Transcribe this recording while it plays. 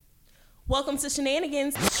Welcome to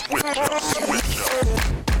Shenanigans.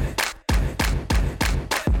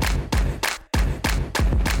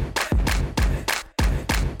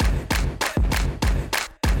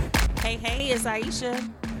 Hey, it's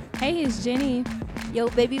Aisha. Hey, it's Jenny. Yo,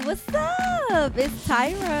 baby, what's up? It's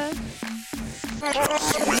Tyra.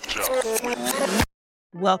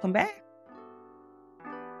 Welcome back.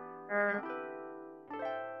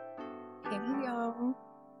 Hey, y'all.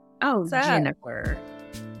 Oh, What's up? Jennifer.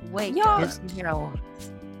 Wait, Y'all- let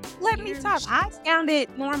Let me talk. I sounded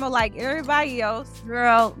normal like everybody else.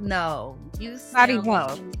 Girl, no. You How do you sound know?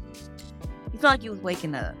 like you felt like you was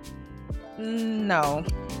waking up. No.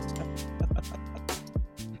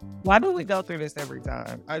 Why do we go through this every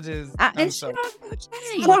time? I'm It's so okay.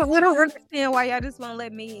 I don't understand why y'all just won't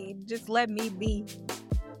let me be.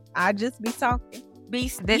 I just be talking. Being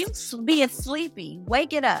sleepy.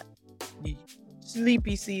 Wake it up.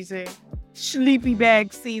 sleepy season, sleepy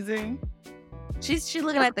bag season. She's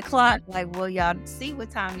looking at the clock like, well, y'all see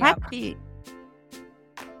what time y'all pick.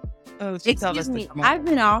 Oh, she told us Excuse me. to come on. I've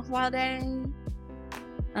been off all day.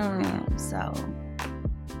 So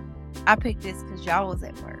I picked this because y'all was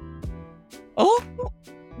at work. Oh,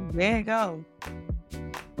 there you go.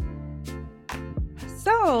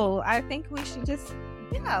 So I think we should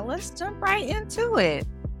let's jump right into it.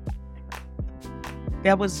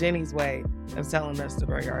 That was Jenny's way of telling us to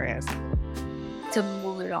bring our ass To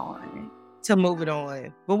move it on. to move it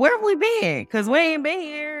on. But where have we been? Because we ain't been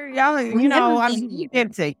here. Y'all, We never been we've been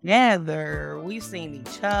together. We've seen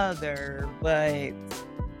each other, but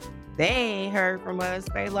they ain't heard from us.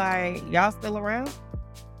 They like, y'all still around?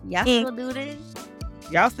 Y'all still do this?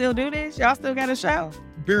 Y'all still do this? Y'all still got a show?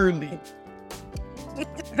 Barely.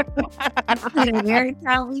 Every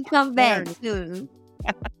time we come back, too.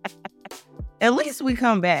 At least we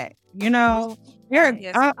come back. Here,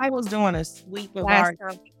 Yes. I was doing a sweep of Last our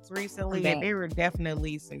time recently, back. and there were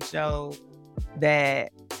definitely some shows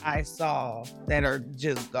that I saw that are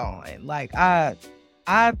just gone. Like I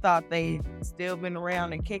thought they still been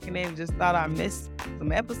around and kicking it, and just thought I missed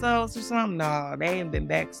some episodes or something. No, they ain't been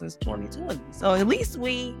back since 2020. So at least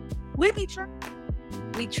we be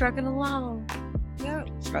We trucking along. Yeah,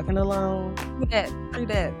 trucking along. do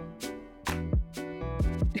that.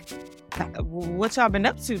 What y'all been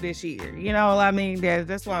up to this year?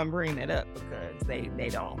 That's why I'm bringing it up, because they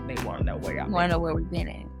want to know where y'all Want to been. know where we've been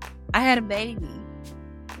at. I had a baby.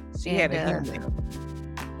 She had a And,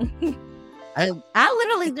 human. I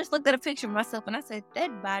literally just looked at a picture of myself and I said,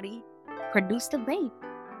 that body produced a baby.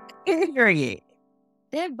 Period.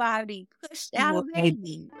 That body pushed out a Well,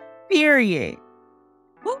 baby. Period.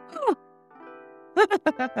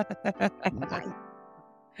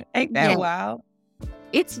 Ain't that Yeah. wild?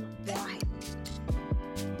 It's wild.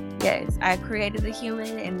 Yes, I created a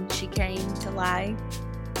human and she came to life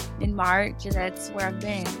in March, and that's where I've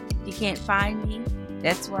been. If you can't find me,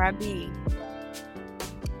 that's where I be.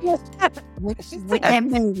 With that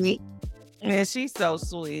baby. Yeah, she's so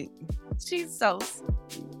sweet. She's so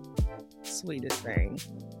Sweetest thing.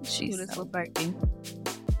 she's Cute as so a baby.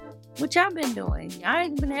 What y'all been doing? Y'all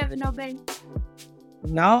ain't been having no baby.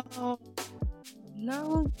 No.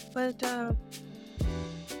 No, but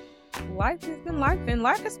life has been life, and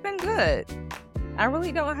life has been good. I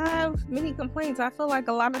really don't have many complaints. I feel like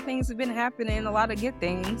a lot of things have been happening, a lot of good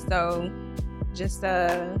things. So just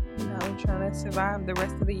trying to survive the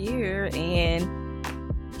rest of the year and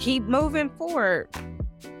keep moving forward.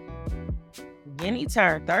 Jenny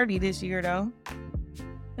turned 30 this year, though.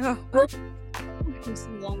 Oh,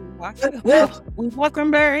 We welcome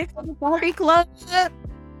Barry to the party club.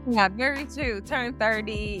 yeah, very too. Turned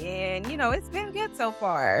 30, and it's been good so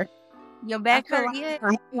far. Your back I feel hurt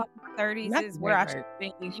like yet? 30s Not is where I back should hurt.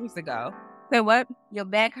 have been years ago. Say what? Your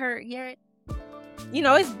back hurt yet?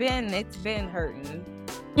 It's been hurting.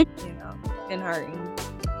 Been hurting.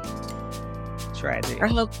 Tragic. I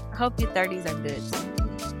hope your 30s are good.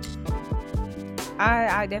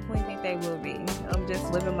 I definitely think they will be. I'm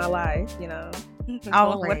just living my life,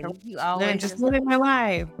 Always. You Then always just living my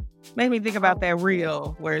life. Made me think about that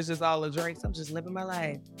reel where it's just all the drinks. I'm just living my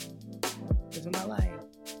life. Living my life.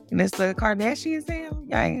 And it's the Kardashians now.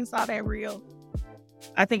 Y'all ain't saw that reel.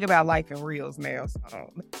 I think about life in reels now.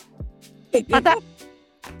 So.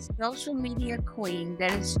 social media queen.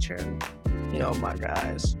 That is true. Oh my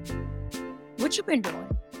gosh. What you been doing?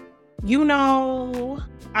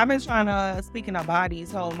 I've been trying to, speaking of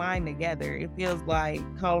bodies, hold mine together. It feels like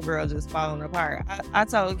homegirl just falling apart. I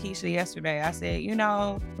told Keisha yesterday, I said,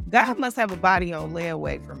 God must have a body on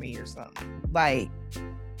layaway for me or something. Like,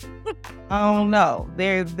 I don't know.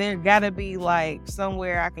 There gotta be like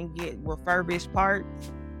somewhere I can get refurbished parts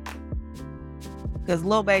because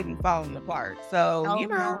little baby falling apart. So, Oh,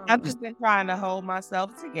 no. I've just been trying to hold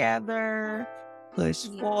myself together, push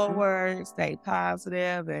Yeah. forward, stay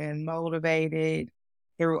positive and motivated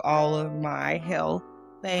through all of my health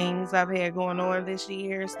things I've had going on this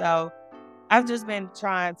year. So I've just been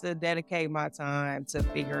trying to dedicate my time to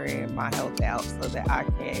figuring my health out so that I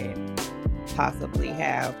can possibly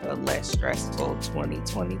have a less stressful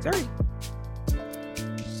 2023.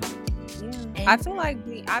 I feel like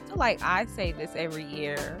I say this every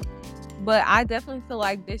year, but I definitely feel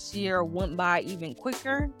like this year went by even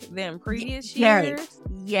quicker than previous Yes. years.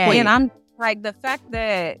 Yeah. And I'm like, the fact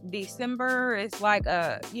that December is like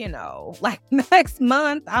like next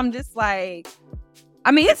month, I'm just like,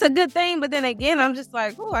 I mean, it's a good thing, but then again, I'm just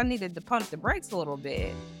like, oh, I needed to pump the brakes a little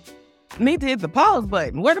bit. Need to hit the pause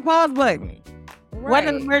button. Where the pause button? What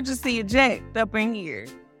an Right. emergency eject up in here.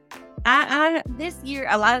 I this year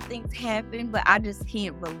a lot of things happened, but I just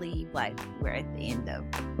can't believe like we're at the end of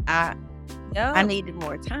it. I Yeah. needed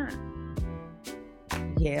more time.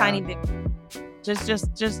 Yeah. Tiny bit. Just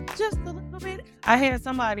a little bit. I had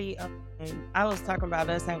somebody, I was talking about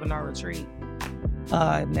us having our retreat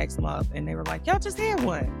next month, and they were like, y'all just had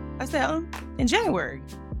one. I said, in January.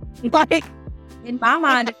 Like, In my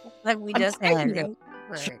mind, it was like we I'm just had telling it. you.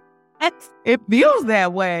 But it feels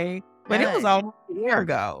that way, but it was Right. almost a year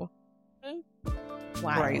ago.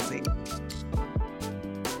 wow. Crazy.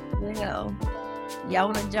 Well, y'all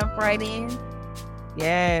want to jump right in?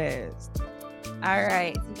 Yes. All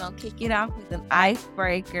right, so we're gonna kick it off with an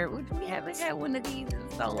icebreaker, which we haven't had one of these in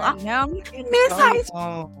so long. No. Miss Ice.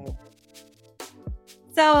 Oh,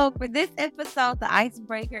 So for this episode, the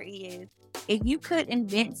icebreaker is: if you could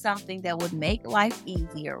invent something that would make life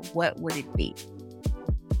easier, what would it be?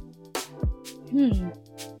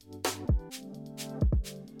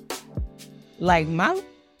 like my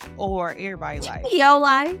or everybody like. Your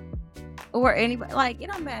life or anybody, like, it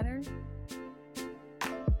don't matter.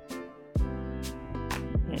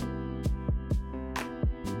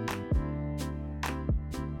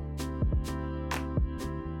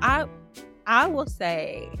 I will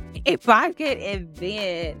say, if I could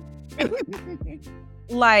invent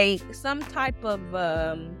like some type of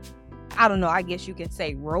I don't know, I guess you could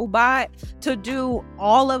say robot to do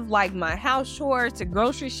all of like my house chores, to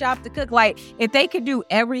grocery shop, to cook, like if they could do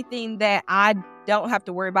everything that I don't have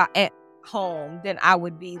to worry about at home, then I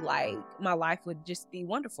would be like, my life would just be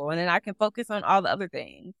wonderful, and then I can focus on all the other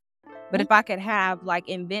things. But if I could have like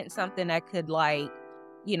invent something that could like,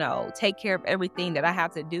 take care of everything that I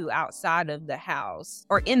have to do outside of the house,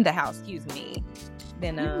 or in the house, excuse me,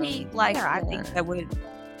 then You need like I think that would.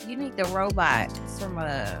 you need the robots from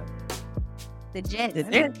the Jets. The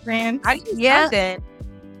difference. I use Yeah. something,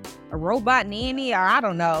 a robot nanny, or I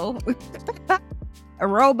don't know, a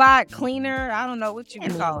robot cleaner. I don't know what you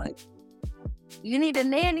can call it. You need a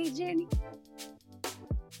nanny, Jenny.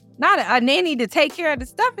 Not a nanny to take care of the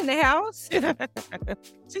stuff in the house.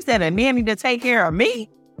 She said a nanny to take care of me.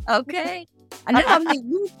 Okay. I mean,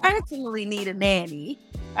 you personally need a nanny.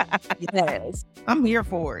 Yes. I'm here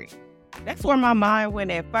for it. That's where my mind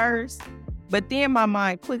went at first, but then my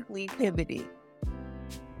mind quickly pivoted.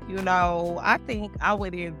 I think I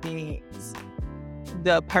would invent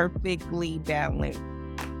the perfectly balanced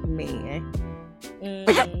man.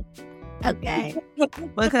 Okay.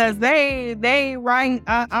 Because they right.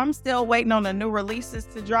 I'm still waiting on the new releases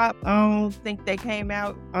to drop. I don't think they came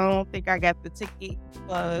out. I don't think I got the ticket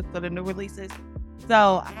for the new releases.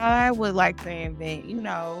 So I would like to invent,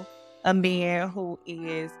 a man who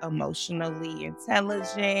is emotionally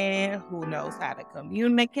intelligent, who knows how to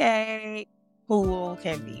communicate, who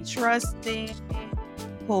can be trusted,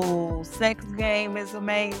 whose sex game is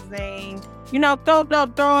amazing.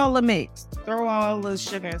 Throw all the mix. Throw all the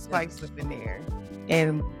sugar and spice up in there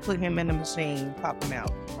and put him in the machine, pop him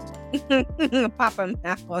out. Pop them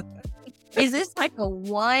out. Is this like a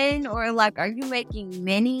one, or like, are you making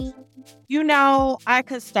many? I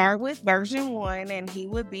could start with version 1 and he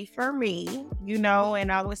would be for me,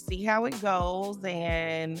 and I would see how it goes.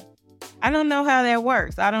 And I don't know how that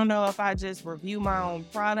works. I don't know if I just review my own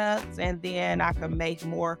products and then I can make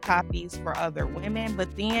more copies for other women.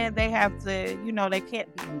 But then they have to, they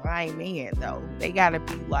can't be my man though. They gotta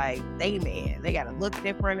be like they man. They gotta look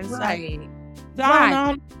different and stuff. Right. So I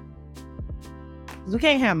don't know. We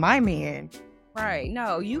can't have my man. Right.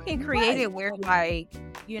 No, you can create it where like,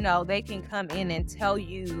 they can come in and tell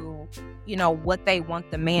you, what they want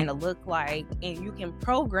the man to look like, and you can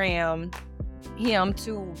program him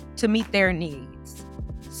to meet their needs.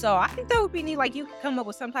 So I think that would be neat. Like, you could come up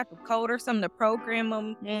with some type of code or something to program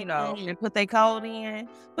them, and put their code in.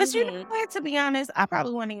 But Mhm. what? To be honest, I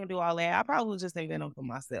probably wouldn't even do all that. I probably would just invent them for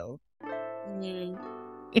myself.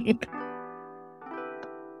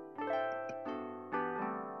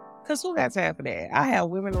 Cause who got time for that? I have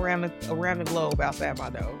women around the globe outside my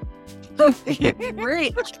door.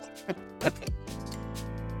 Rich.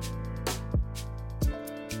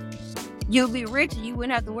 You'll be rich and you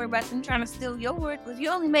wouldn't have to worry about them trying to steal yours. If you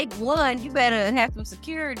only make one, you better have some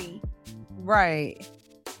security. Right.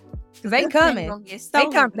 Because they Them things coming. gonna get They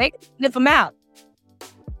stolen. come. They sniff them out.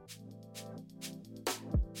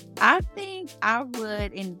 I think I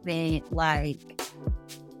would invent like.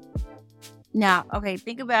 Now, okay,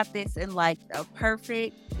 think about this in like a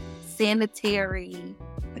perfect, sanitary,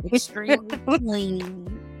 extremely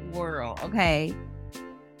clean world. Okay.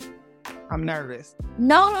 I'm nervous.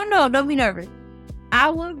 No, don't be nervous. I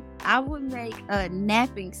would make a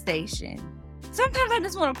napping station. Sometimes I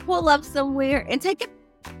just want to pull up somewhere and take a.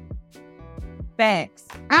 Facts.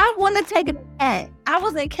 I want to take a nap. I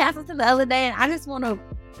was in Castleton the other day, and I just want to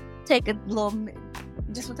take a little.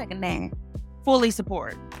 Just want to take a nap. Fully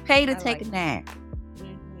support. Pay to I take like a nap.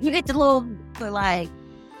 You get the little for like,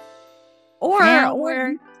 or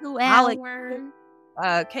Hour. 2 I like-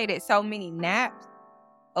 hours. Catered so many naps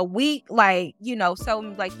a week. Like, so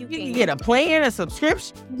like you You can can get a plan, a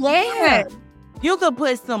subscription. Yeah, You could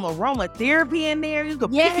put some aromatherapy in there. You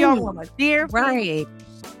could pick Yeah. your aromatherapy. right.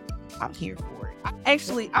 I'm here for it. I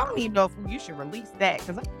don't even know if you should release that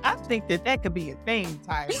because I think that could be a thing,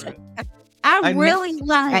 Tyra. I A really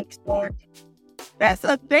like. That's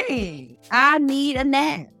a thing. I need a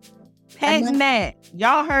nap. Pet And nap.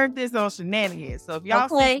 Y'all heard this on Shenanigans. So if y'all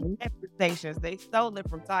Okay. see some nap stations, they stole it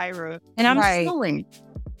from Tyra. And I'm Right.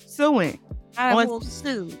 suing. I On- will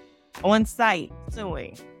sue. On site,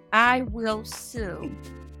 suing. I will sue.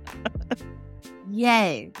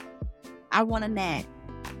 Yay. I want a nap.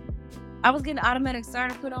 I was getting automatic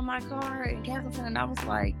starter put on my car in Castleton, and I was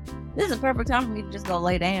like, this is a perfect time for me to just go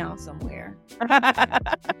lay down somewhere.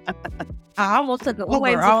 I almost took an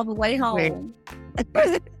Wait, Uber so- all the way home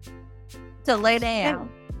to lay down.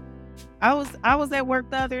 I was at work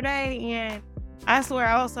the other day and I swear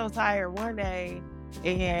I was so tired one day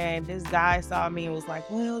and this guy saw me and was like,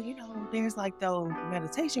 well, there's like those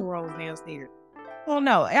meditation rooms downstairs. Oh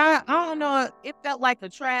no, I don't know. It felt like a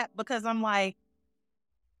trap because I'm like,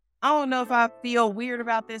 I don't know if I feel weird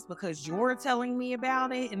about this because you're telling me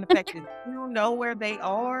about it and the fact that you know where they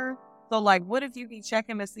are. So like, what if you be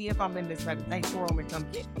checking to see if I'm in this meditation room and come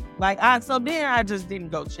get me? So then I just didn't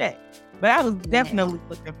go check. But I was definitely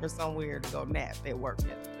looking for somewhere to go nap at work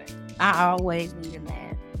yesterday. I always need a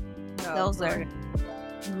nap. Those are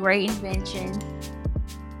great inventions.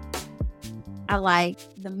 I like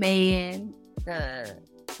the man, the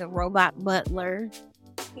robot butler,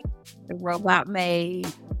 the robot maid,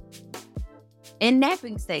 and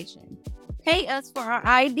napping station. Pay us for our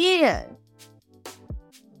ideas.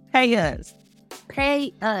 Hey us.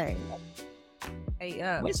 Pay us.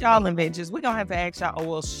 Hey, What's y'all inventions? We're gonna have to ask y'all. Oh,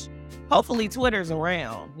 well, hopefully Twitter's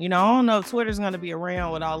around. I don't know if Twitter's gonna be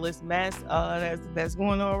around with all this mess that's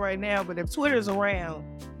going on right now. But if Twitter's around,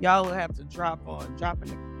 y'all will have to drop a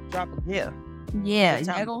gift. Yeah, Good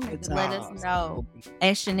you're time, gonna have good to let times. us know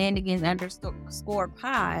at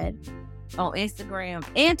shenanigans_pod on Instagram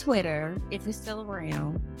and Twitter if it's still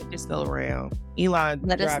around. If it's still around. Elon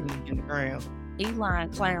Let us- driving in the ground. Elon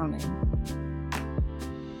clowning.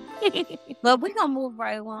 But we're gonna move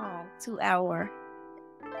right along to our.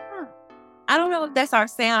 I don't know if that's our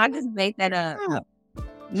sound. I just made that up.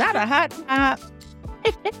 Not a hot top.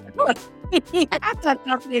 I thought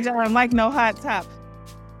y'all don't like no hot top.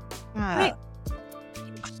 Wait.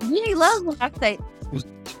 He loves when I say.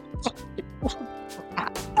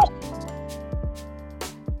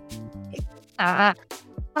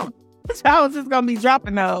 I was just gonna be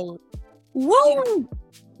dropping those. Woo!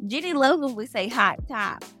 Jenny loves when we say hot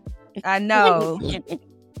top. I know.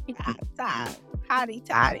 Hot top. Hotty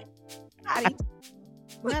toddy. Hotty.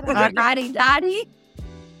 Hotty dotty.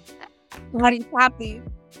 Hotty poppy.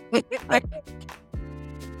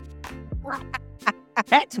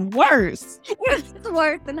 That's worse. It's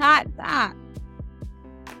worse than hot top.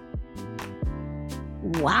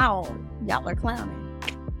 Wow, y'all are clowning.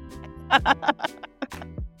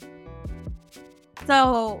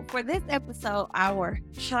 So for this episode, our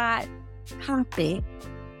hot topic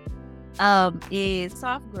is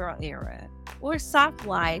soft girl era or soft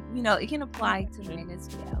life. It can apply to men as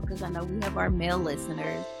well because I know we have our male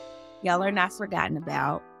listeners. Y'all are not forgotten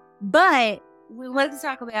about. But we wanted to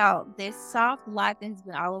talk about this soft life that has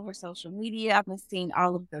been all over social media. I've been seeing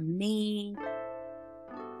all of the memes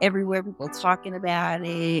everywhere, people talking about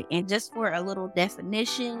it. And just for a little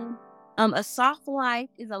definition, a soft life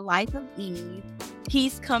is a life of ease,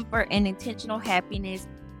 peace, comfort, and intentional happiness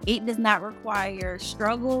It does not require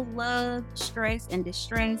struggle, love, stress, and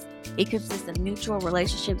distress. It consists of mutual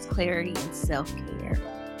relationships, clarity, and self-care.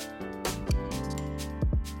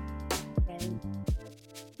 Okay.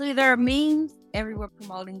 So there are memes everywhere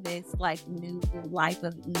promoting this like new life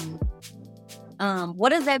of Eve. What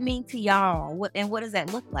does that mean to y'all? What does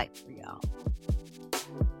that look like for y'all?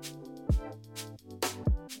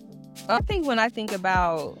 I think when I think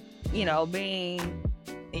about, being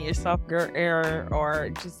in your soft girl era or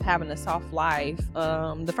just having a soft life,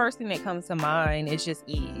 the first thing that comes to mind is just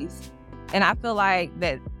ease. And I feel like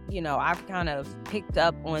that, I've kind of picked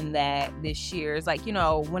up on that this year. It's like,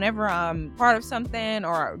 whenever I'm part of something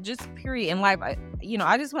or just period in life, I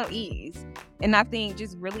just want ease. And I think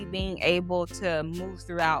just really being able to move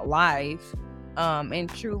throughout life, and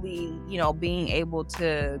truly, being able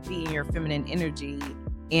to be in your feminine energy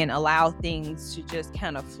and allow things to just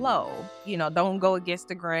kind of flow. Don't go against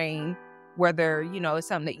the grain, whether, it's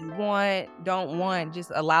something that you don't want,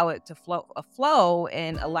 just allow it to flow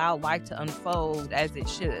and allow life to unfold as it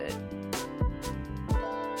should.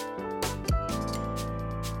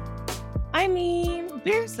 I mean,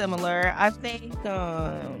 very similar. I think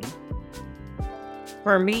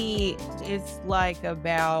for me, it's like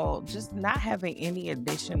about just not having any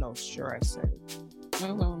additional stressors.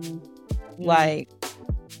 Like,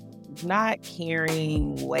 not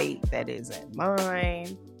carrying weight that isn't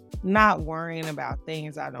mine, not worrying about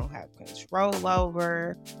things I don't have control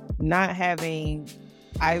over, not having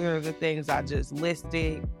either of the things I just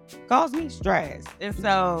listed cause me stress. And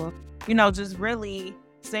so, just really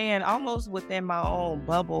staying almost within my own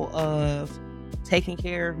bubble of taking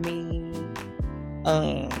care of me,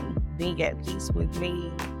 being at peace with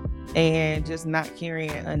me, and just not carrying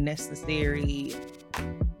unnecessary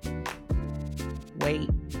weight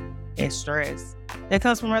and stress that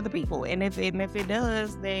comes from other people. And if it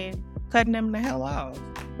does, then cutting them the hell off.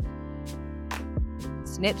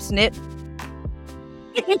 Snip, snip.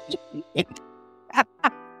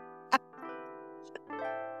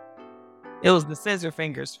 It was the scissor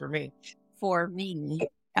fingers for me. For me.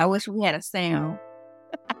 I wish we had a sound.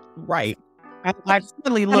 Right. I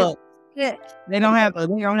really look. Good. They don't have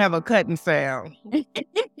a cutting sound.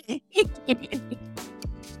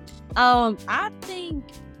 I think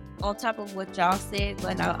on top of what y'all said,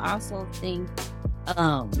 but I also think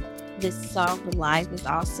this soft life is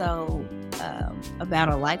also about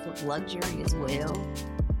a life of luxury as well.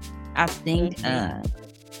 I think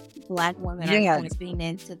Black women are kind of being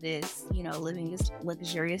into this, living this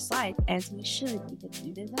luxurious life, as we should, because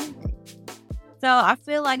we deserve it. So I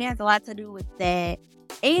feel like it has a lot to do with that,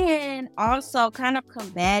 and also kind of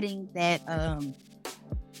combating that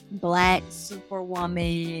Black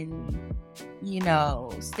superwoman,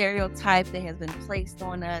 stereotype that has been placed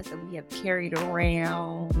on us that we have carried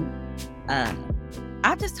around.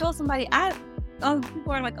 I just told somebody,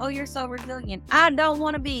 people are like, "Oh, you're so resilient." I don't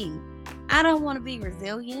want to be. I don't want to be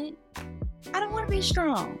resilient. I don't want to be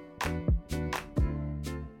strong.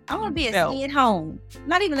 I want to be a stay-at-home.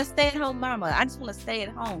 Not even a stay-at-home mama. I just want to stay at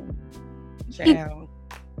home. Child.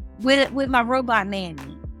 with my robot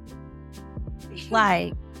nanny.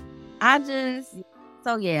 Like, I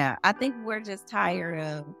think we're just tired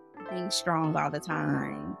of being strong all the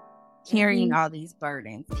time, carrying all these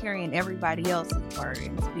burdens, carrying everybody else's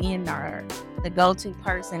burdens, being the go-to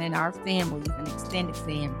person in our families and extended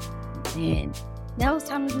families. And now it's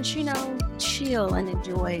time to just, chill and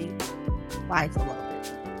enjoy life a little bit.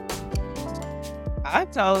 I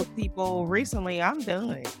told people recently I'm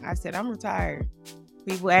done. I said I'm retired.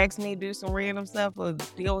 People ask me to do some random stuff or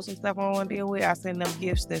deal with some stuff I don't want to deal with. I send them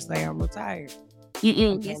gifts that say I'm retired.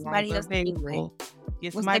 Get somebody else to do it.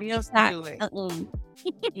 Get somebody else to do it.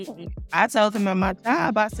 I told them at my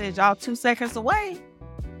job, I said, y'all 2 seconds away.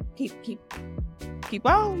 Keep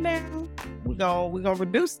on now. We're gonna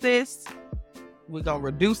reduce this. We're gonna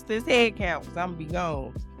reduce this head count because I'm gonna be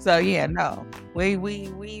gone. So yeah, no. We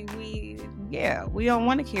don't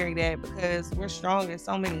want to carry that because we're strong in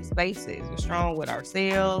so many spaces. We're strong with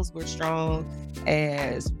ourselves, we're strong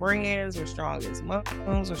as friends, we're strong as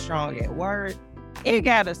moms, we're strong at work. It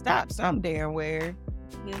gotta stop some damn where.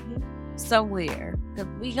 Somewhere.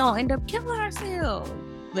 Because we gonna end up killing ourselves.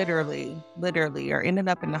 Literally, or ending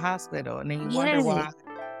up in the hospital. And then you wonder why,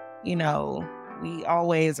 we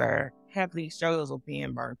always have these struggles with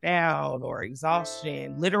being burnt out or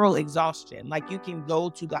exhaustion, literal exhaustion. Like, you can go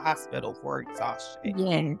to the hospital for exhaustion.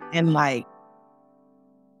 Yeah. And no.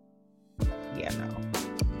 Yeah.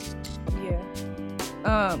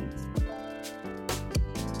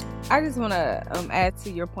 I just want to add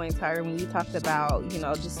to your point, Tyra, when you talked about,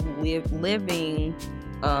 just living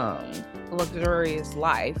luxurious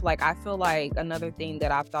life. Like, I feel like another thing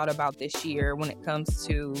that I've thought about this year when it comes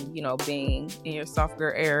to, being in your soft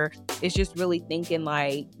girl era is just really thinking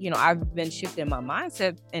like, I've been shifting my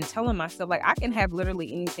mindset and telling myself like I can have literally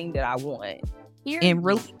anything that I want. And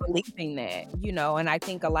really believing that, and I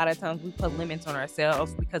think a lot of times we put limits on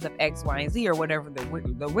ourselves because of X, Y, and Z or whatever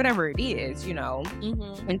whatever it is,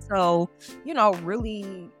 Mm-hmm. And so,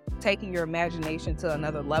 really taking your imagination to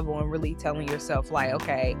another level and really telling yourself like,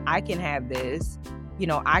 okay, I can have this,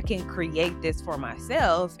 I can create this for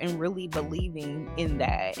myself, and really believing in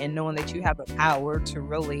that and knowing that you have the power to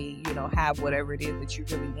really, have whatever it is that you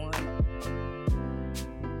really want.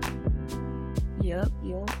 Yep.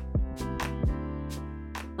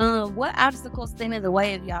 What obstacles stand in the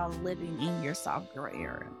way of y'all living in your soft girl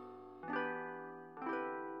era?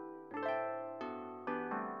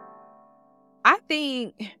 I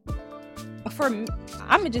think I'm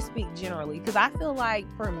gonna just speak generally because I feel like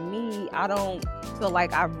for me, I don't feel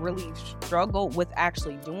like I've really struggled with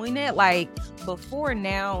actually doing it. Like before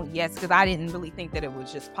now, yes, because I didn't really think that it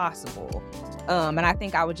was just possible. And I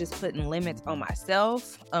think I was just putting limits on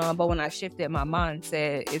myself. But when I shifted my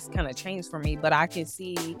mindset, it's kind of changed for me. But I can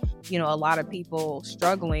see, a lot of people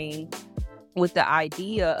struggling with the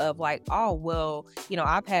idea of like, oh, well,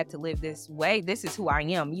 I've had to live this way. This is who I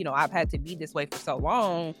am. I've had to be this way for so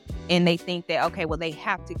long. And they think that, okay, well, they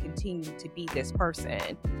have to continue to be this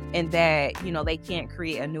person, and that, they can't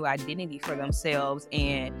create a new identity for themselves,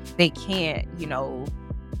 and they can't,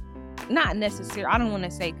 not necessarily, I don't want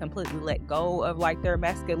to say completely let go of like their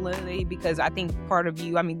masculinity, because I think part of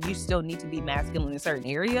you, you still need to be masculine in certain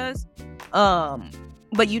areas.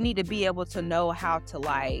 But you need to be able to know how to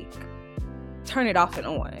like turn it off and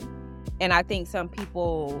on. And I think some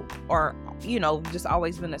people are, just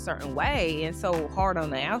always been a certain way and so hard on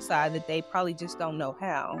the outside that they probably just don't know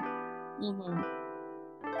how. Mm-hmm.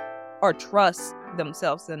 Or trust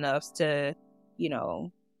themselves enough to,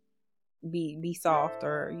 be soft,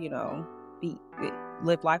 or,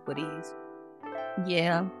 live life with ease.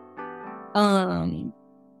 Yeah. I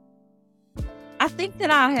think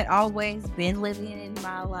that I had always been living in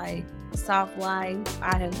my like soft life.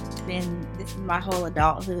 This is my whole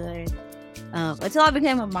adulthood. Until I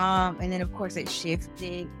became a mom, and then of course it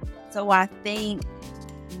shifted. So I think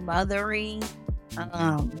mothering,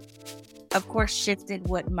 of course, shifted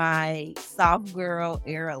what my soft girl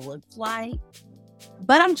era looked like.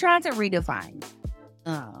 But I'm trying to redefine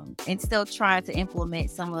and still trying to implement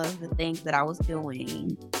some of the things that I was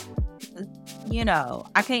doing.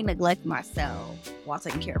 I can't neglect myself while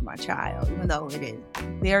taking care of my child, even though it is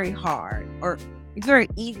very hard, or it's very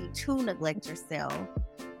easy to neglect yourself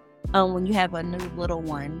when you have a new little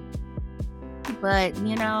one. But,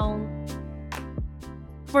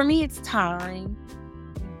 for me, it's time.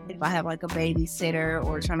 If I have like a babysitter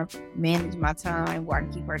or trying to manage my time where I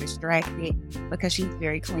can keep her distracted because she's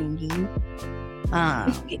very clingy.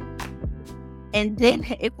 And then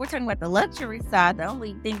if we're talking about the luxury side, the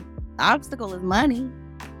only obstacle is money.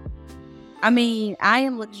 I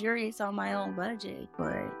am luxurious on my own budget,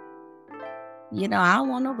 but I don't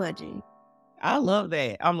want no budget. I love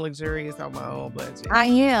that. I'm luxurious on my own budget. I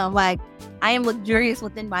am luxurious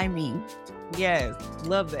within my means. Yes,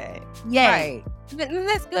 love that. Yes. Right.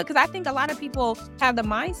 That's good, because I think a lot of people have the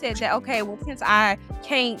mindset that, okay, well, since I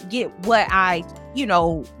can't get what I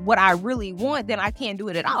really want, then I can't do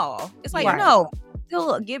it at all. It's like, no,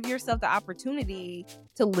 still give yourself the opportunity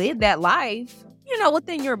to live that life,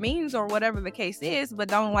 within your means or whatever the case is, but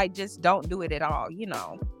just don't do it at all,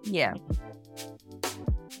 Yeah.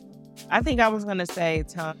 I think I was going to say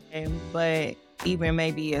time, but even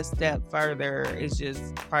maybe a step further is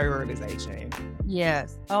just prioritization.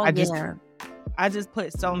 Yes. Oh, I just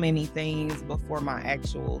put so many things before my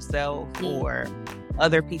actual self, or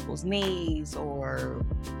other people's needs, or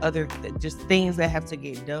other just things that have to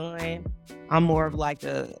get done. I'm more of like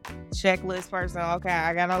a checklist person. Okay,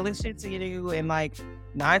 I got all this shit to do, and like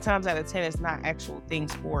 9 times out of 10, it's not actual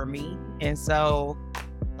things for me. And so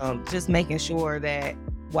just making sure that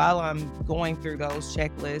while I'm going through those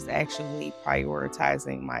checklists, actually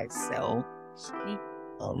prioritizing myself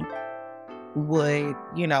would,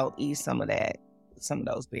 ease some of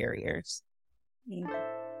those barriers.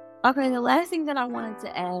 Okay, the last thing that I wanted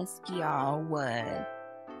to ask y'all was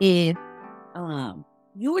if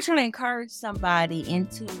you were trying to encourage somebody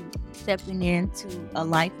into stepping into a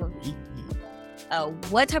life of ease,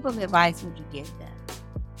 what type of advice would you give them?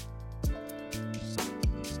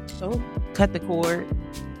 So, cut the cord.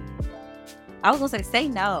 I was gonna say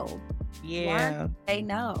no. Yeah. Say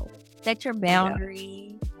no. Set your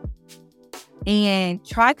boundaries. and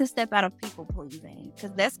try to step out of people pleasing,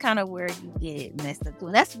 because that's kind of where you get messed up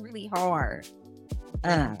doing. That's really hard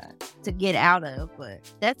to get out of, but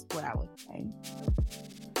that's what I would say.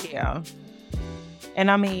 Yeah. And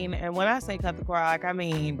I mean, and when I say cut the cord, like, I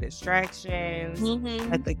mean distractions,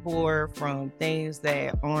 cut the cord from things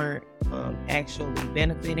that aren't actually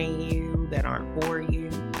benefiting you, that aren't for you.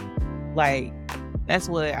 Like, that's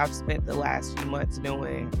what I've spent the last few months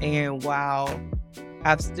doing. And while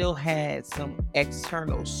I've still had some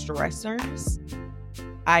external stressors,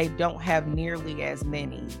 I don't have nearly as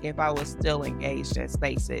many if I was still engaged in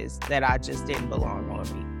spaces that I just didn't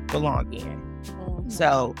belong in.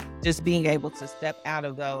 So just being able to step out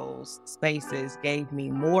of those spaces gave me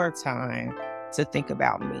more time to think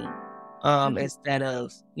about me, instead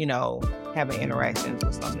of, having interactions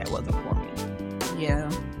with something that wasn't for me. Yeah.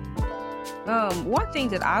 One thing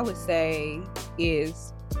that I would say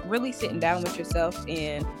is really sitting down with yourself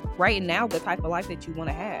and writing out the type of life that you want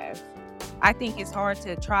to have. I think it's hard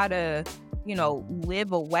to try to,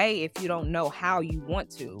 live away if you don't know how you want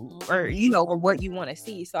to, or, or what you want to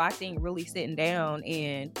see. So I think really sitting down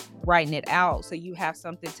and writing it out so you have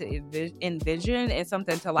something to envision and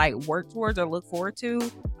something to like work towards or look forward to,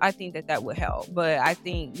 I think that would help. But I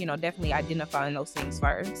think, definitely identifying those things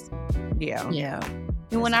first. Yeah.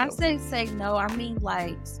 And when I say no, I mean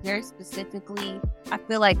like very specifically, I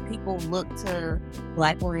feel like people look to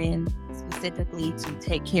Black women specifically to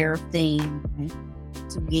take care of things,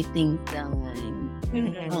 to get things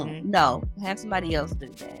done. No, have somebody else do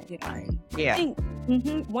that. Yeah.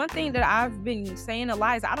 One thing that I've been saying a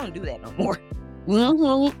lot is I don't do that no more.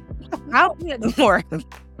 I don't do that no more.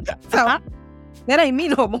 So that ain't me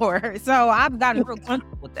no more. So I've gotten real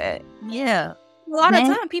comfortable with that. Yeah. A lot of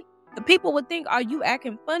time people would think, are you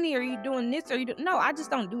acting funny? Are you doing this? No, I just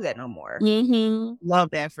don't do that no more.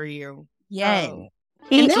 Love that for you. Yeah.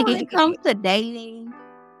 And then when it comes to dating,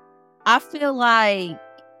 I feel like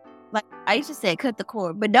Aisha said, cut the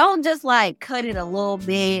cord, but don't just like cut it a little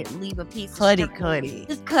bit, leave a piece. Cut it.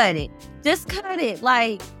 Just cut it.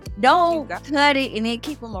 Like, don't cut it and then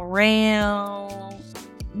keep them around.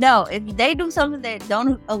 No, if they do something that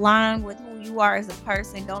don't align with who you are as a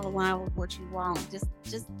person, don't align with what you want, just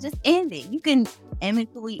end it. You can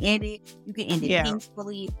amicably end it. You can end it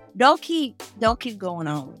peacefully. Don't keep going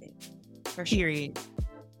on with it. For period.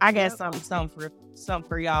 I got something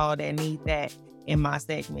for y'all that need that in my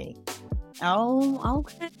segment. Oh,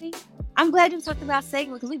 okay. I'm glad you talked about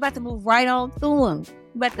segment because we about to move right on through them.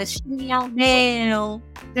 We about to shimmy on down.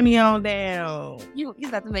 You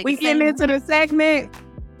about to make. We getting into the segment.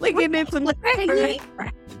 We getting into the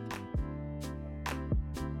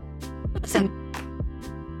segment.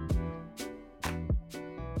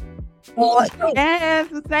 Yes,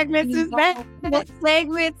 the segments is back. The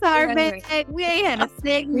segments are back. We ain't had a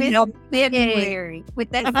segment in February, but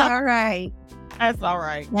that's all right. That's all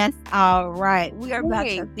right. That's all right. We are about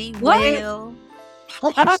to be well.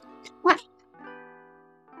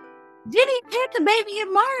 Jenny had the baby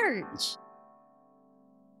in March.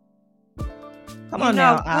 Come on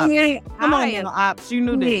now, Ops. You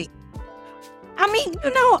knew this. I mean,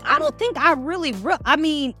 I don't think I really. I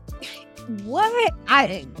mean, what?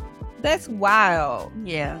 That's wild.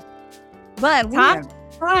 Yeah. But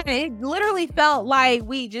it literally felt like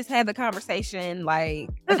we just had the conversation. Like,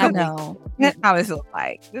 I know. That's how it feels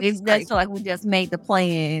like. It does feel like we just made the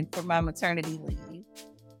plan for my maternity leave.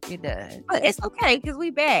 It does. But it's okay because we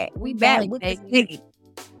back. We back with this nigga.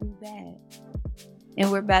 We back. And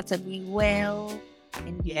we're about to be well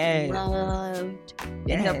and be loved.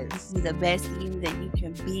 Yes. And be the best you that you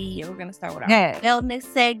can be. And we're going to start with our wellness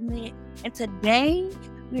segment. And today,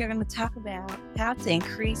 we are going to talk about how to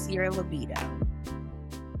increase your libido.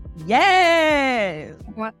 Yes.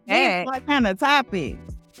 What kind of topics?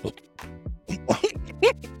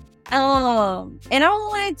 And I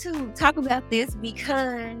wanted to talk about this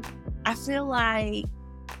because I feel like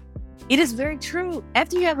it is very true.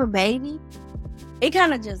 After you have a baby, it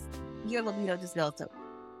kind of your libido just goes up.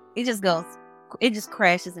 It just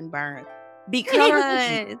crashes and burns.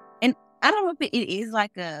 Because, and I don't know if it is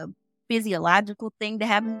like a physiological thing to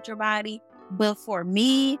happen with your body, but for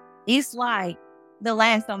me, it's like the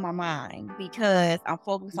last on my mind because I'm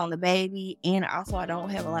focused on the baby, and also I don't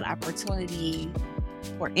have a lot of opportunity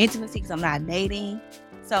for intimacy because I'm not dating.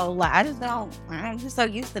 So like I'm just so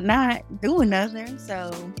used to not doing nothing,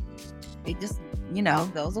 so it just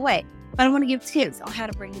goes away. But I want to give tips on how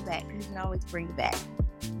to bring it back because you can always bring it back.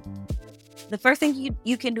 The first thing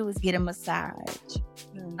you can do is get a massage.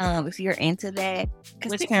 If you're into that.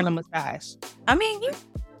 Which kind of massage? I mean,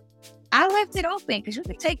 I left it open because you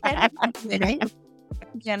can take that with it.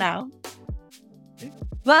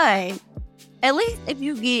 But at least if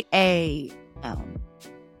you get a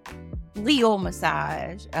legal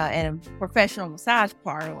massage and a professional massage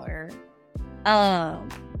parlor,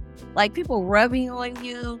 like people rubbing on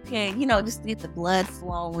you can, just get the blood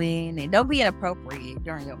flowing, and don't be inappropriate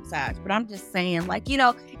during your massage. But I'm just saying, like, it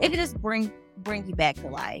can just bring you back to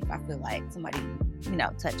life. I feel like somebody,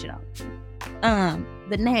 touching on you.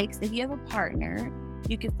 But next, if you have a partner,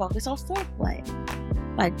 you can focus on foreplay.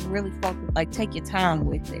 Like really focus, like take your time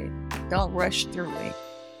with it. Don't rush through it.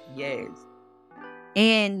 Yes.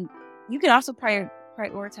 And you can also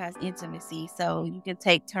prioritize intimacy. So you can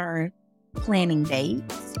take turns planning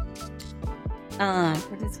dates,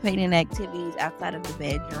 participate in activities outside of the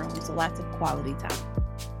bedroom. So lots of quality time.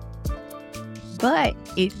 But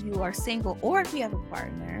if you are single or if you have a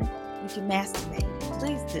partner, you can masturbate.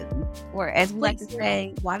 Please do. Or as we like to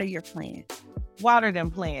say, water your plants. Water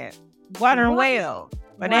them plants. Water them well.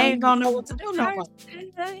 But they ain't gonna know what to do no more.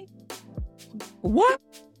 What?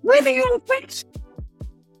 What are you gonna fix?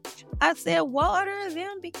 I said water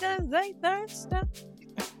them because they thirsty.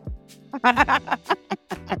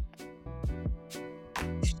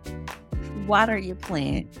 Water your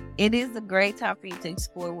plant. It is a great time for you to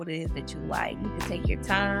explore what it is that you like. You can take your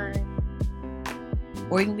time,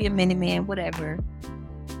 or you can be a mini man, whatever.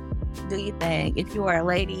 Do your thing. If you are a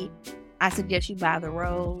lady, I suggest you buy the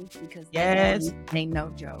rose because they ain't no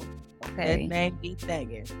joke. Okay, they be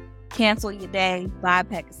thinking. Cancel your day. Buy a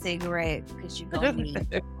pack of cigarettes because you're gonna need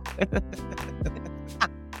it.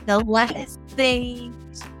 The last thing,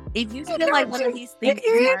 if you feel like one of these things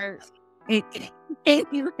hurt, if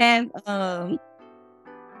you have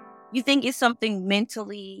you think it's something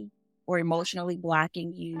mentally or emotionally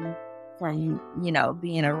blocking you from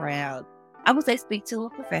being around, I would say speak to a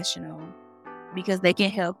professional, because they can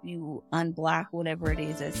help you unblock whatever it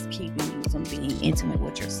is that's keeping you from being intimate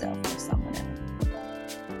with yourself or someone else.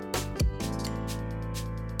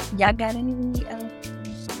 Y'all got any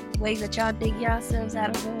ways that y'all dig yourselves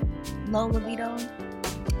out of a low libido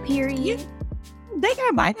period? Yeah. They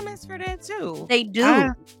got vitamins for that too. They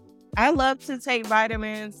do. I love to take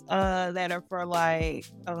vitamins that are for like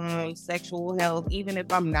sexual health, even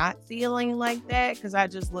if I'm not feeling like that, because I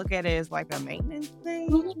just look at it as like a maintenance thing.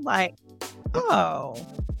 Mm-hmm. Like, I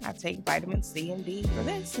take vitamin C and D for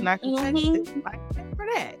this, and I can take this vitamin for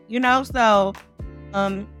that. So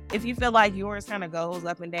if you feel like yours kind of goes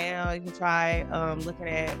up and down, you can try looking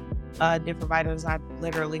at different vitamins. I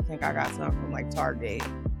literally think I got some from like Target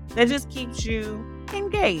that just keeps you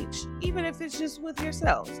engaged, even if it's just with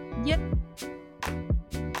yourself. Yep.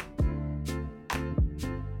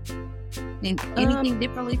 Anything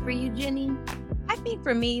differently for you, Jenny? I think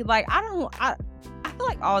for me, like I feel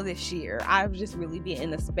like all this year I've just really been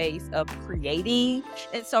in the space of creating,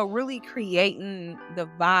 and so really creating the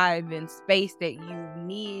vibe and space that you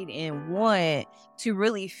need and want to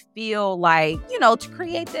really feel like, to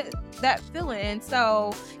create that feeling. And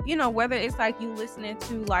so, whether it's like you listening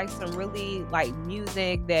to like some really like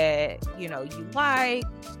music that you like,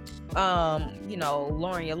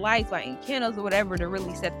 lowering your lights, lighting candles or whatever, to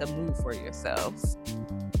really set the mood for yourselves.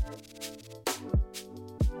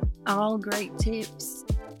 All great tips.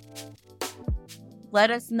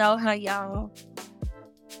 Let us know how y'all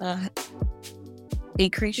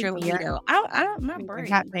increase your libido. My brain.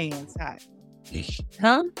 Hot pants hot.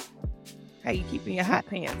 Huh? How you keeping your hot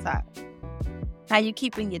pants hot? How you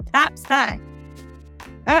keeping your tops hot?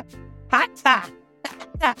 Hot top.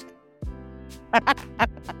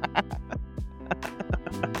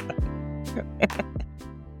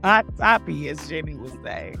 Hot toppy, as Jenny was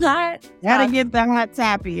saying. Gotta get the hot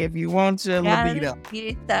toppy if you want your libido.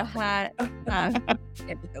 Get the hot toppy.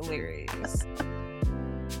 It's hilarious.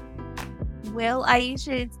 Well,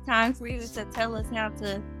 Aisha, it's time for you to tell us how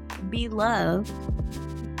to be loved.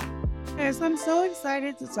 Yes, I'm so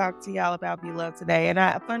excited to talk to y'all about Be Loved today. And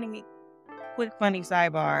quick funny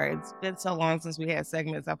sidebar. It's been so long since we had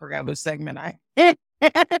segments, I forgot which segment I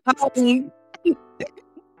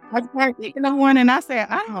started thinking of one, and I said,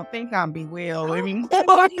 I don't think I'm Be Well anymore.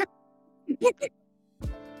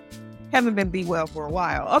 Haven't been Be Well for a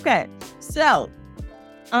while. Okay, so,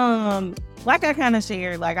 like I kind of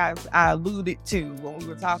shared, like I alluded to when we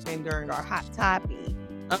were talking during our hot topic,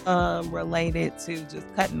 related to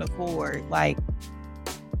just cutting the cord. Like,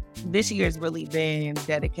 this year's really been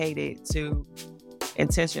dedicated to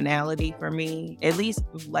intentionality for me, at least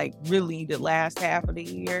like really the last half of the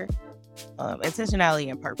year. Intentionality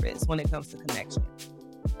and purpose when it comes to connection.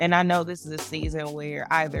 And I know this is a season where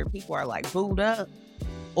either people are like booed up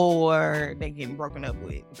or they getting broken up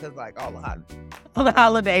with because like all the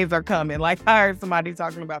holidays are coming. Like I heard somebody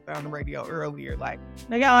talking about that on the radio earlier. Like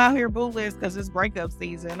they y'all out here bootless because it's breakup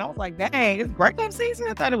season. I was like, dang, it's breakup season?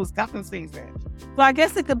 I thought it was cuffing season. So I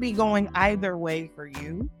guess it could be going either way for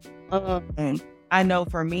you. I know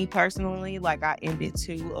for me personally, like I ended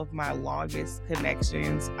 2 of my longest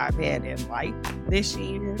connections I've had in life this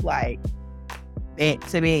year, like back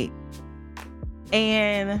to back.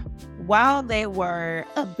 And while they were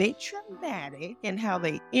a bit traumatic in how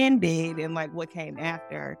they ended and like what came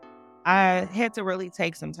after, I had to really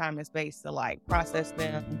take some time and space to like process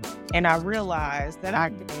them. And I realized that I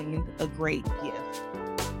gained a great gift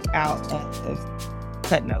out of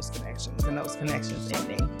cutting those connections and those connections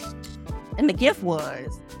ending. And the gift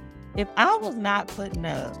was, if I was not putting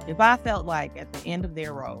up, if I felt like at the end of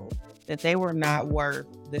their road that they were not worth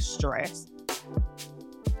the stress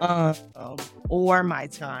or my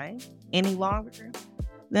time any longer,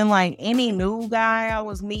 then like any new guy I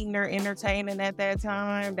was meeting or entertaining at that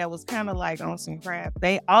time that was kind of like on some crap,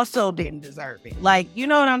 they also didn't deserve it. Like, you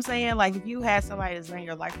know what I'm saying? Like if you had somebody that's in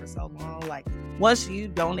your life for so long, like once you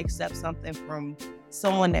don't accept something from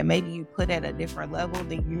someone that maybe you put at a different level,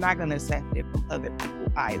 then you're not going to accept it from other people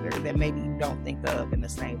either that maybe you don't think of in the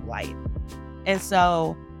same light. And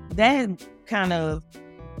so that kind of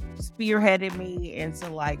spearheaded me into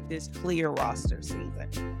like this clear roster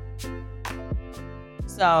season.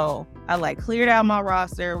 So I like cleared out my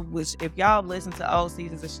roster, which if y'all listen to old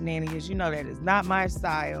seasons of Shenanigans, you know that is not my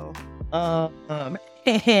style.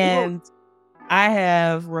 And I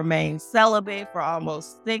have remained celibate for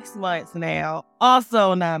almost 6 months now.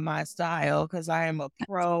 Also not my style because I am a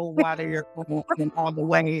pro water your in all the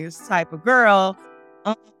ways type of girl.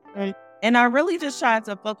 And I really just tried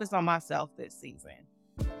to focus on myself this season.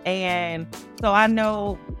 And so I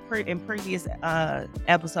know in previous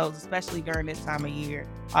episodes, especially during this time of year,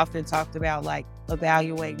 often talked about like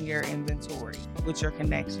evaluating your inventory with your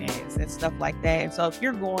connections and stuff like that. And so if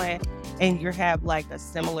you're going and you have like a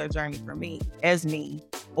similar journey for me,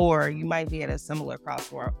 or you might be at a similar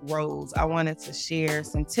crossroads, I wanted to share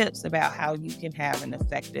some tips about how you can have an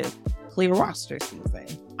effective clear roster season.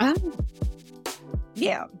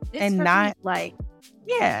 Yeah. And not like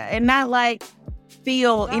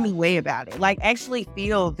feel any way about it. Like actually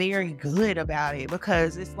feel very good about it,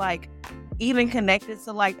 because it's like even connected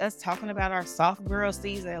to like us talking about our soft girl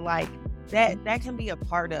season, like that can be a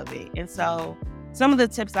part of it. And so some of the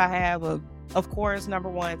tips I have of course, number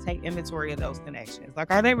one, take inventory of those connections.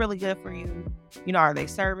 Like, are they really good for you? You know, are they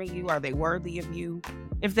serving you? Are they worthy of you?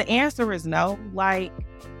 If the answer is no, like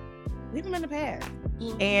leave them in the past.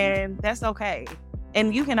 And that's okay.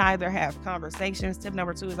 And you can either have conversations. Tip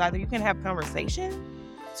number 2 is either you can have conversations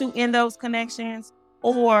to end those connections,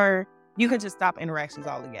 or you can just stop interactions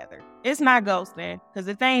altogether. It's not ghosting, because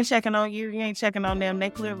if they ain't checking on you, you ain't checking on them. They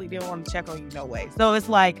clearly didn't want to check on you no way. So it's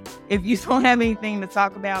like, if you don't have anything to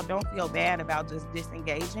talk about, don't feel bad about just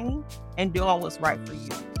disengaging and doing what's right for you.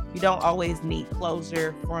 You don't always need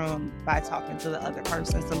closure by talking to the other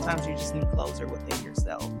person. Sometimes you just need closure within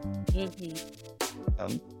yourself.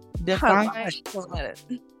 Define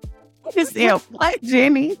yourself. Like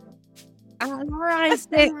Jenny. I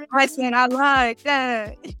said I like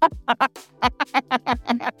that.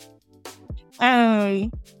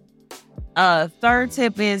 Third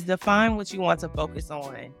tip is define what you want to focus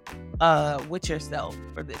on with yourself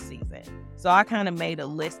for this season. So I kind of made a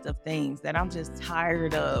list of things that I'm just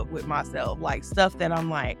tired of with myself, like stuff that I'm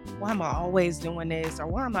like, why am I always doing this? Or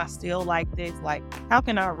why am I still like this? Like, how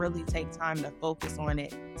can I really take time to focus on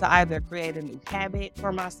it to either create a new habit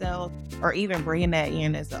for myself or even bringing that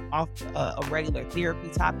in as a regular therapy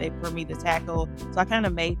topic for me to tackle? So I kind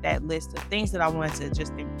of made that list of things that I wanted to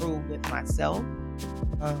just improve with myself.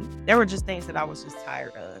 There were just things that I was just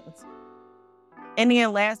tired of. And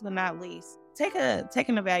then last but not least, take an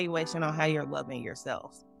evaluation on how you're loving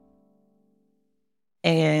yourself.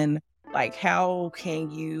 And like, how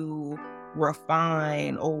can you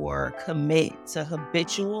refine or commit to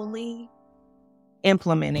habitually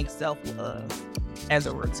implementing self-love as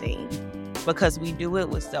a routine? Because we do it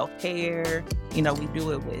with self-care, you know, we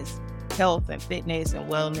do it with health and fitness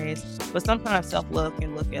and wellness, but sometimes self-love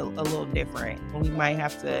can look a little different, and we might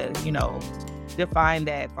have to, you know, define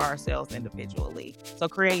that for ourselves individually. So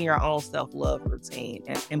creating your own self-love routine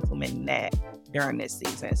and implementing that during this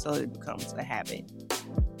season so it becomes a habit.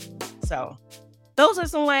 So those are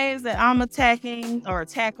some ways that I'm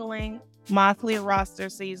tackling my clear roster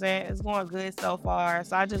season. It's going good so far.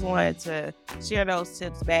 So I just wanted to share those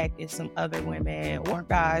tips back if some other women, or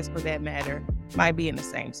guys for that matter, might be in the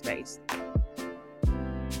same space.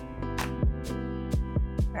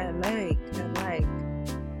 I like.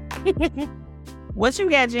 What you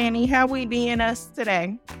got, Jenny? How we being us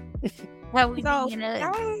today? How we So, being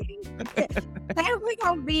us? Today we're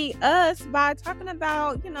gonna be us by talking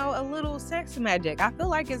about, a little sex magic. I feel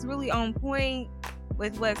like it's really on point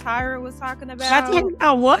with what Tyra was talking about. Talking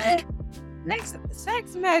about what? Next,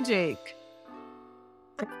 sex magic.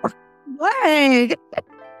 What?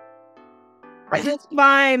 It's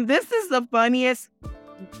fine. This is the funniest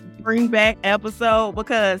bring back episode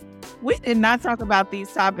because we did not talk about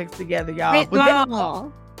these topics together, y'all. Wait, But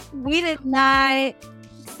no. We did not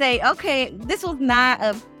say, okay, this was not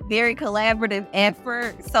a very collaborative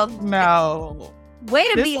effort. So no. way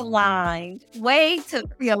to This- be aligned. Way to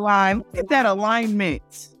Realign. Look at that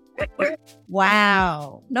alignment.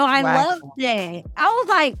 wow. No, I Wow. love that. I was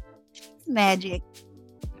like, it's magic.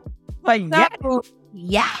 Like, yeah, So,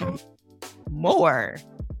 yeah. more.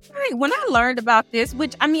 Right. When I learned about this,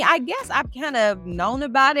 which I guess I've kind of known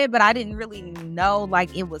about it, but I didn't really know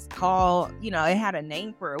like it was called, it had a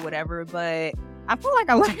name for it or whatever. But I feel like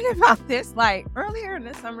I learned about this like earlier in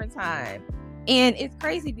the summertime. And it's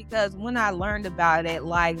crazy because when I learned about it,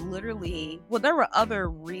 like literally, well, there were other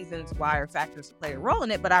reasons why or factors to play a role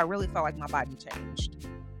in it, but I really felt like my body changed.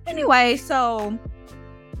 Anyway, so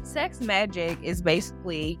sex magic is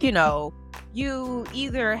basically, you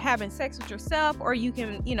either having sex with yourself or you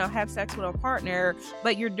can, have sex with a partner,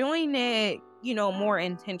 but you're doing it, more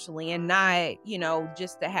intentionally and not,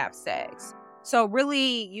 just to have sex. So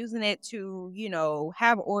really using it to,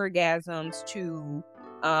 have orgasms to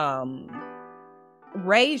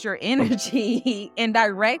raise your energy and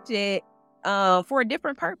direct it for a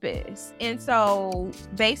different purpose. And so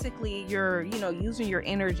basically you're, using your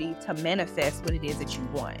energy to manifest what it is that you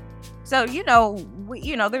want. So,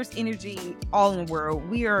 there's energy all in the world.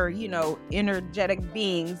 We are, energetic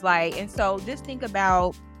beings. And so just think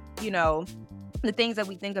about, the things that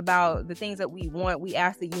we think about, the things that we want, we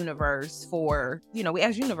ask the universe for,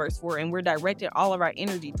 and we're directing all of our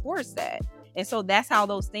energy towards that. And so that's how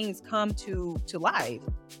those things come to life.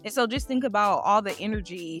 And so just think about all the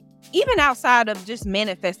energy, even outside of just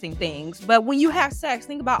manifesting things. But when you have sex,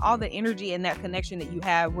 think about all the energy and that connection that you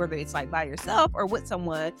have, whether it's like by yourself or with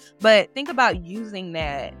someone. But think about using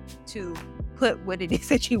that to put what it is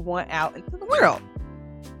that you want out into the world.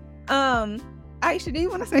 Aisha, do you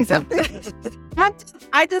want to say something?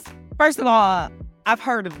 I just, first of all, I've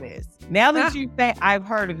heard of this. Now that you say I've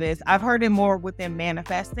heard of this, I've heard it more within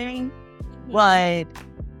manifesting, but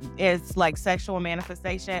it's like sexual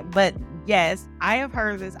manifestation. But yes, I have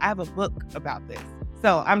heard of this. I have a book about this.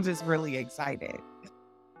 So I'm just really excited.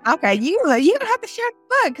 Okay, you don't have to share the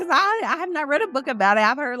book because I have not read a book about it.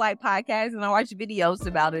 I've heard like podcasts and I watch videos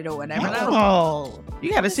about it or whatever. Oh,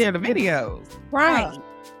 you got to share the videos. Right.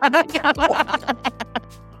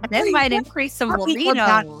 That might increase some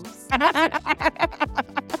libidos.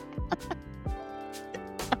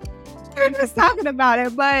 We're just talking about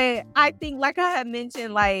it, but I think, like I had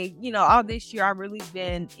mentioned, all this year I've really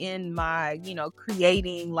been in my,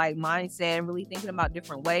 creating mindset and really thinking about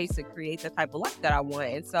different ways to create the type of life that I want.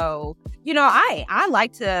 And so, I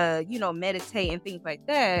like to, meditate and things like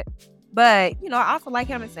that. But, I also like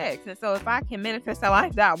having sex. And so if I can manifest a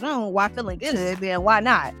life that I want while feeling good, then why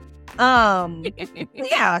not?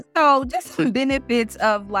 Yeah. So just some benefits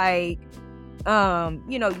of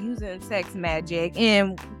using sex magic.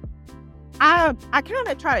 And I kind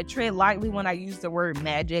of try to tread lightly when I use the word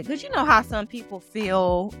magic, because you know how some people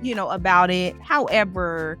feel, about it.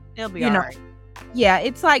 However, It'll be all right. yeah,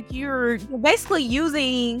 it's like you're basically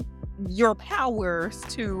using your powers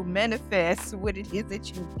to manifest what it is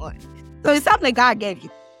that you want. So it's something that God gave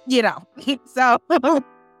you, So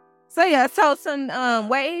some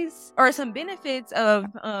ways or some benefits of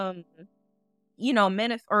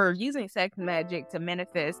using sex magic to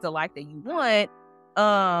manifest the life that you want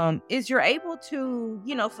is you're able to,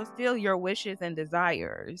 fulfill your wishes and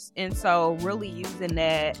desires. And so really using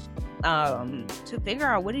that to figure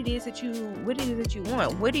out what it is that you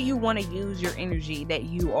want. What do you want to use your energy that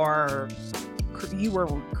you were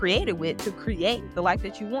created with to create the life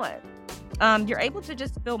that you want? You're able to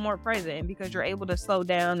just feel more present because you're able to slow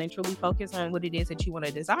down and truly focus on what it is that you want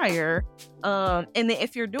to desire. And then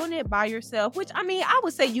if you're doing it by yourself, which I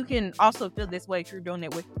would say you can also feel this way if you're doing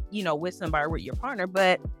it with, with somebody, with your partner,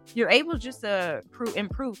 but you're able just to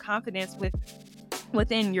improve confidence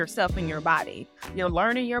within yourself and your body. You're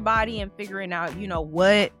learning your body and figuring out,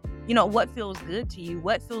 what feels good to you,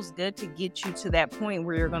 what feels good to get you to that point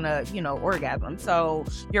where you're gonna, orgasm. So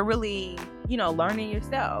you're really, learning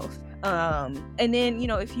yourself. And then,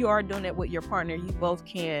 if you are doing it with your partner, you both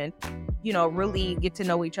can, really get to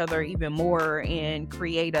know each other even more and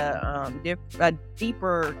create a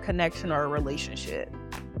deeper connection or a relationship.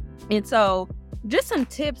 And so just some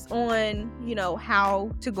tips on,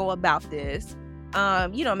 how to go about this.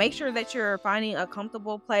 Make sure that you're finding a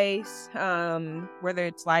comfortable place, whether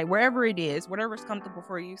it's like wherever it is, whatever's comfortable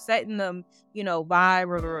for you, setting the, vibe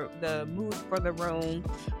or the mood for the room.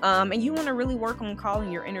 And you want to really work on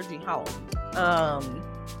calling your energy home.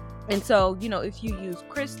 And so, if you use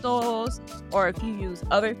crystals or if you use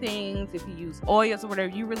other things, if you use oils or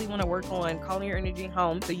whatever, you really want to work on calling your energy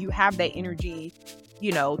home so you have that energy,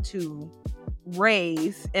 to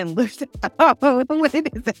raise and lift up what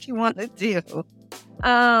it is that you want to do.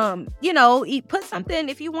 Put something,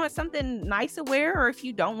 if you want something nice to wear or if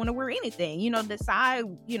you don't want to wear anything, decide,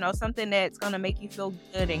 something that's going to make you feel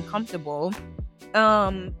good and comfortable.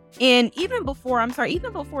 And even before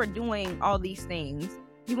doing all these things,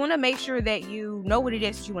 you want to make sure that you know what it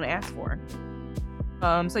is that you want to ask for.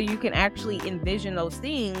 So you can actually envision those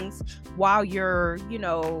things while you're,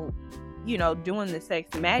 doing the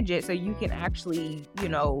sex magic, so you can actually,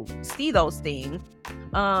 see those things.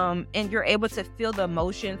 And you're able to feel the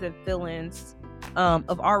emotions and feelings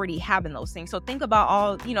of already having those things. So think about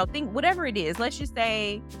all, think whatever it is. Let's just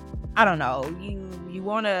say, I don't know, you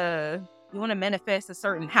want to manifest a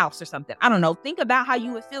certain house or something. I don't know. Think about how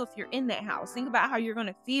you would feel if you're in that house. Think about how you're going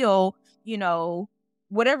to feel,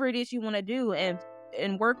 whatever it is you want to do, and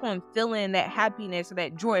work on feeling that happiness or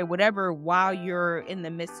that joy, whatever, while you're in the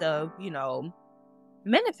midst of,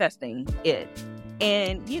 manifesting it.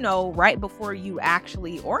 And, right before you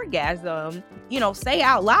actually orgasm, say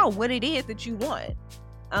out loud what it is that you want.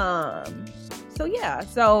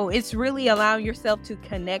 So it's really allowing yourself to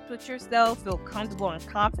connect with yourself, feel comfortable and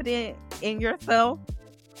confident in yourself.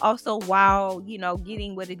 Also, while,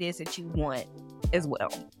 getting what it is that you want as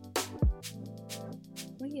well.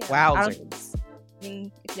 Yeah. Wow.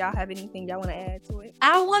 If y'all have anything y'all want to add to it.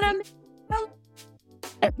 I want to.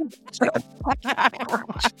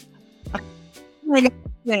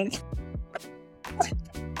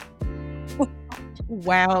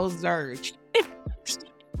 Wowzers.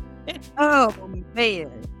 Oh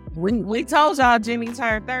man. We told y'all Jenny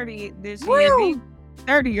turned 30 this year. These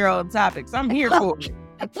 30-year-old topics. I'm here for it.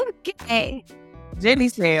 Okay. Jenny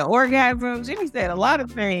said orgasm. Jenny said a lot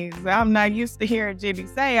of things I'm not used to hearing Jenny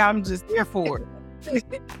say. I'm just here for it.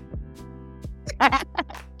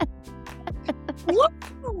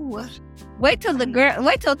 Woo. Wait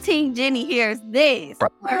till Teen Jenny hears this.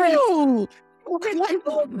 Woo. They're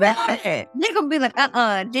gonna be like,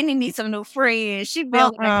 Jenny needs some new friends. She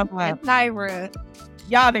built like Tyra.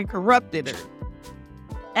 Y'all done corrupted her.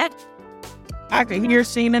 I could hear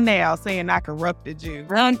Sheena now saying I corrupted you.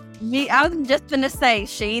 I was just gonna say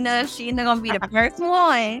Sheena gonna be the first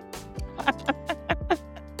one.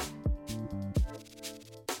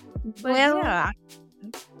 Well,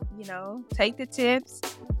 yeah, take the tips,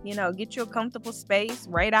 get you a comfortable space,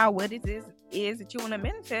 write out what it is that you want to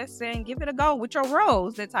manifest, and give it a go with your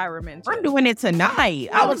rose that Tyra mentioned. I'm doing it tonight.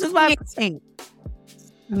 I was just like,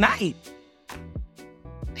 tonight.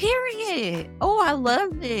 Period. Oh, I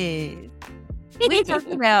love this. We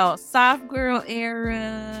talked about soft girl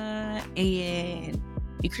era and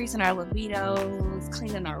decreasing our libidos,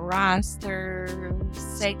 cleaning our roster,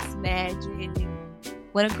 sex magic.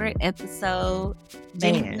 What a great episode.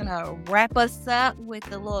 Jenny's gonna wrap us up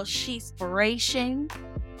with a little she-spiration.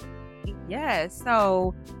 Yes,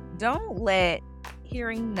 so don't let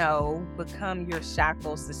hearing no become your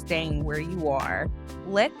shackles to staying where you are.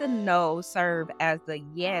 Let the no serve as the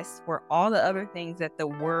yes for all the other things that the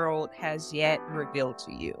world has yet revealed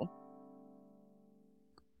to you.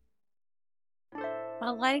 I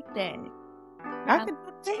like that. I could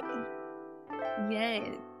take Yes.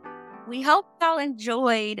 We hope y'all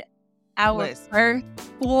enjoyed our first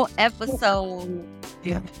full episode.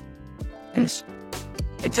 Yeah. It's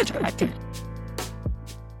attractive.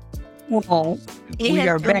 Well, We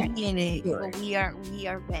are back. But we are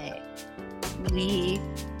back. We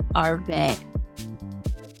are back.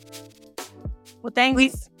 Well,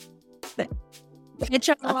 thanks. Catch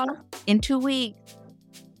y'all in 2 weeks.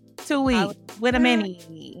 2 weeks with a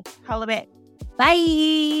mini. Holla back.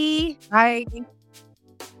 Bye. Bye.